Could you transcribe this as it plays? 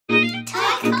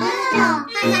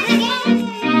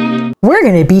we're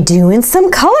gonna be doing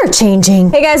some color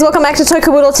changing. Hey guys, welcome back to Toy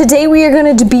Caboodle. Today we are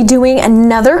going to be doing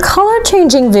another color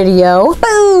changing video.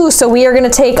 Boo! So we are gonna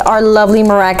take our lovely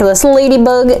Miraculous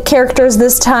Ladybug characters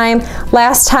this time.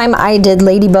 Last time I did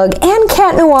Ladybug and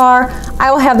Cat Noir.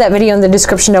 I will have that video in the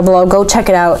description down below. Go check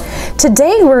it out.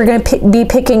 Today we're gonna be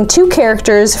picking two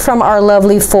characters from our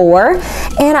lovely four.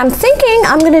 And I'm thinking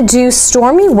I'm gonna do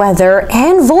Stormy Weather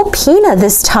and Volpina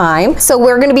this time. So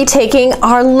we're gonna be taking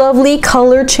our lovely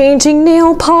color changing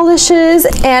nail polishes,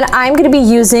 and I'm gonna be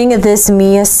using this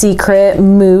Mia Secret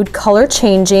Mood color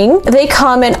changing. They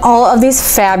come in all of these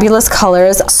fabulous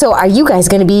colors. So are you guys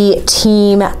gonna be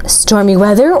team Stormy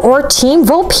Weather or team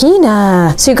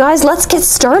Volpina? So you guys, let's get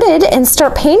started and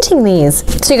start painting these.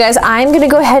 So you guys, I'm gonna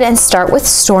go ahead and start with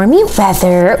Stormy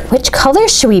Weather. Which color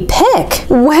should we pick?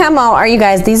 Whammo, are you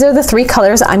guys, these are the three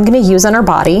colors I'm gonna use on her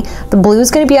body. The blue is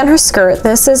gonna be on her skirt.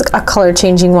 This is a color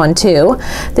changing one too.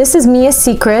 This is Mia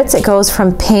Secrets. It goes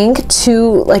from pink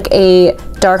to like a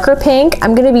darker pink.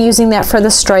 I'm gonna be using that for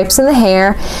the stripes in the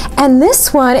hair. And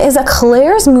this one is a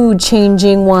Claire's Mood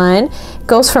changing one. It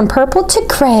goes from purple to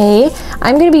gray.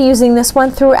 I'm gonna be using this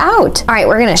one throughout. All right,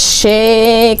 we're gonna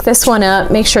shake this one up,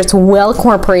 make sure it's well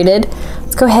incorporated.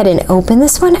 Let's go ahead and open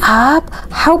this one up.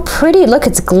 How pretty, look,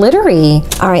 it's glittery.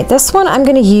 All right, this one I'm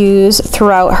gonna use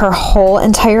throughout her whole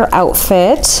entire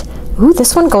outfit. Ooh,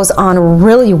 this one goes on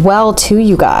really well too,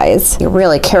 you guys. Be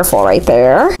really careful right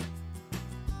there.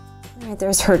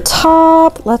 There's her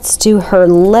top. Let's do her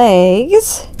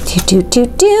legs. Ba-doom-ba-boom.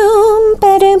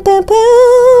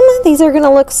 These are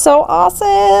gonna look so awesome.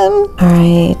 All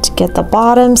right, get the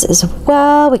bottoms as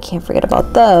well. We can't forget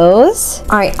about those.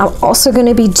 All right, I'm also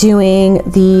gonna be doing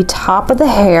the top of the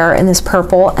hair in this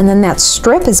purple, and then that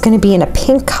strip is gonna be in a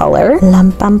pink color.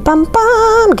 Lum, bum, bum,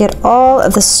 bum. Get all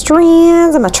of the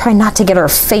strands. I'm gonna try not to get her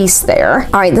face there.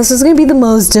 All right, this is gonna be the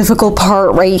most difficult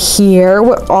part right here,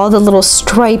 where all the little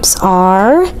stripes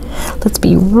are. Let's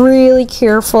be really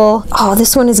careful. Oh,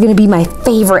 this one is gonna be my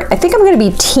favorite. I think I'm gonna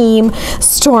be team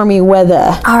Stormy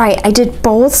Weather. All right, I did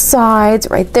both sides,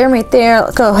 right there, right there.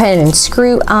 Let's go ahead and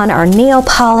screw on our nail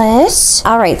polish.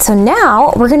 All right, so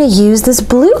now we're gonna use this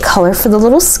blue color for the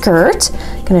little skirt.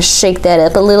 Gonna shake that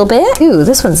up a little bit. Ooh,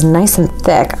 this one's nice and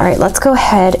thick. All right, let's go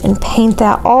ahead and paint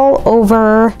that all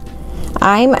over.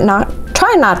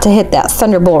 Try not to hit that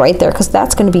thunderbolt right there because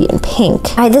that's going to be in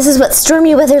pink. All right, this is what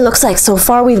Stormy Weather looks like so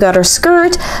far. We've got her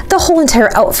skirt, the whole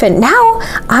entire outfit. Now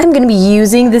I'm going to be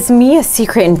using this Mia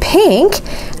Secret in pink,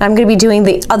 and I'm going to be doing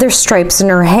the other stripes in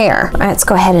her hair. All right, let's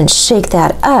go ahead and shake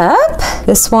that up.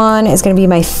 This one is going to be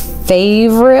my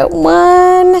favorite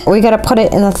one. We got to put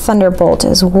it in the thunderbolt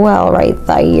as well right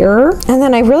there. And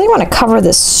then I really want to cover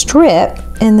this strip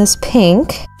in this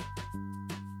pink.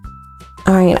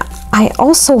 All right, I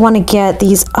also want to get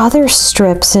these other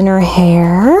strips in her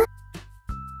hair.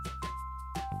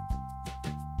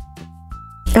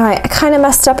 All right, I kind of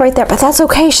messed up right there, but that's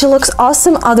okay. She looks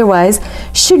awesome otherwise.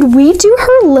 Should we do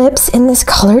her lips in this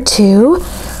color too?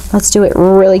 Let's do it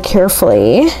really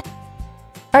carefully.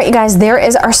 All right, you guys, there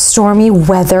is our Stormy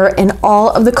Weather and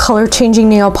all of the color changing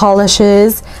nail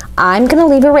polishes. I'm gonna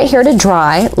leave it right here to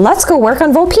dry. Let's go work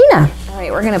on Volpina. All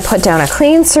right, we're gonna put down a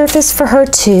clean surface for her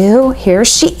too. Here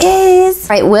she is.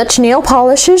 All right, which nail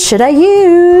polishes should I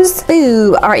use?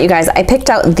 Ooh, all right, you guys, I picked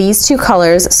out these two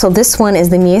colors. So this one is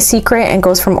the Mia Secret and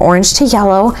goes from orange to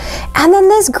yellow. And then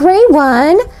this gray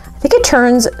one, I think it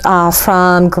turns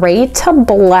from gray to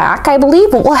black, I believe,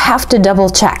 but we'll have to double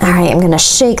check. All right, I'm gonna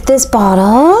shake this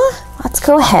bottle. Let's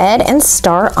go ahead and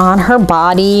start on her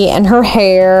body and her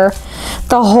hair,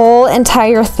 the whole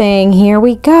entire thing. Here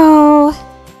we go.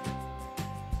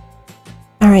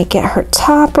 All right, get her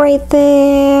top right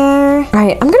there. All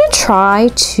right, I'm gonna try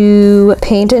to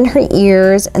paint in her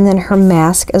ears and then her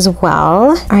mask as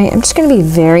well. All right, I'm just gonna be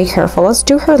very careful. Let's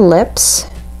do her lips.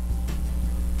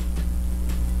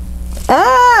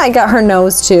 Ah, I got her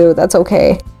nose too, that's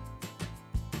okay.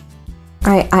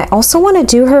 All right, I also wanna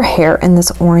do her hair in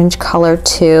this orange color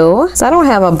too, because I don't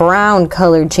have a brown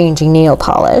color changing nail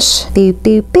polish. Boop,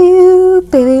 boop, boop, boop,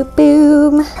 boop,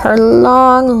 boop. Her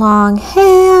long, long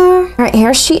hair. All right,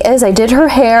 here she is. I did her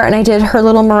hair and I did her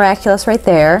little Miraculous right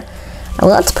there. Now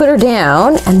let's put her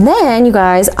down. And then, you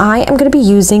guys, I am gonna be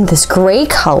using this gray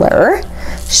color.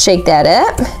 Shake that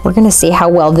up. We're gonna see how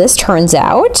well this turns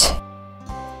out.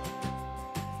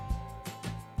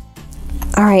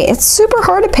 All right, it's super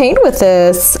hard to paint with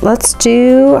this. Let's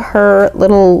do her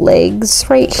little legs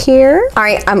right here. All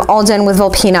right, I'm all done with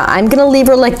Volpina. I'm gonna leave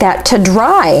her like that to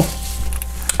dry.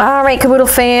 All right, Caboodle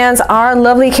fans, our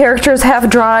lovely characters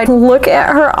have dried. Look at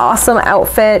her awesome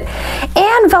outfit.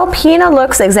 And Volpina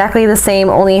looks exactly the same,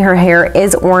 only her hair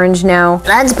is orange now.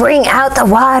 Let's bring out the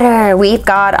water. We've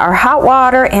got our hot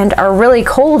water and our really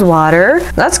cold water.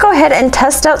 Let's go ahead and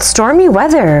test out Stormy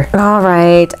Weather. All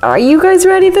right, are you guys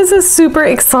ready? This is super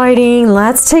exciting.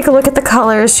 Let's take a look at the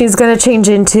colors she's gonna change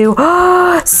into.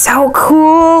 Oh, so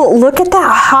cool. Look at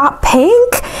that hot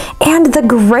pink and the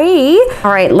gray.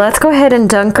 All right, let's go ahead and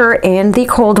dunk her in the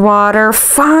cold water.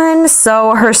 Fun.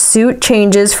 So her suit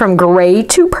changes from gray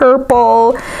to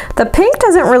purple. The pink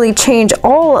doesn't really change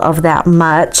all of that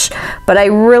much, but I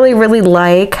really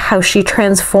like how she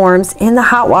transforms in the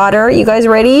hot water. You guys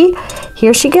ready?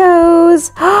 Here she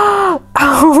goes.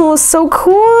 Oh, so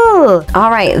cool. All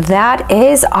right, that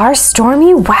is our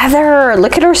Stormy Weather.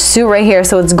 Look at her suit right here.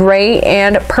 So it's gray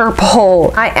and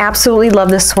purple. I absolutely love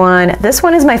this one. This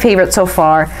one is my favorite so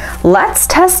far. Let's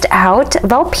test out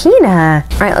Volpina.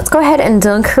 All right, let's go ahead and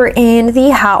dunk her in the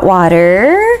hot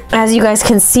water. As you guys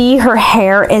can see, her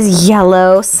hair is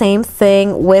yellow. Same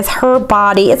thing with her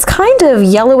body. It's kind of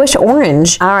yellowish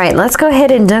orange. All right, let's go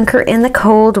ahead and dunk her in the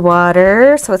cold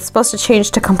water. So it's supposed to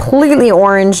change to completely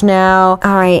orange now.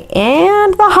 All right,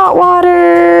 and the hot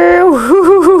water.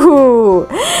 Woo-hoo-hoo-hoo.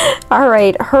 All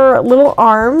right, her little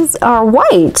arms are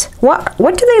white. What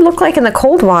do they look like in the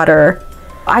cold water?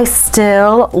 I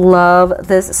still love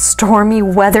this Stormy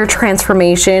Weather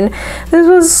transformation. This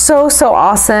was so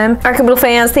awesome. Our Caboodle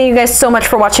fans, thank you guys so much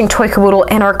for watching Toy Caboodle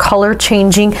and our color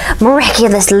changing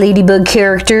Miraculous Ladybug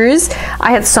characters.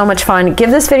 I had so much fun.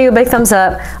 Give this video a big thumbs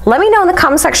up. Let me know in the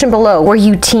comment section below, were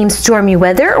you team Stormy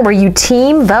Weather or were you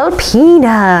team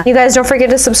Volpina? You guys don't forget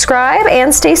to subscribe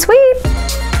and stay sweet.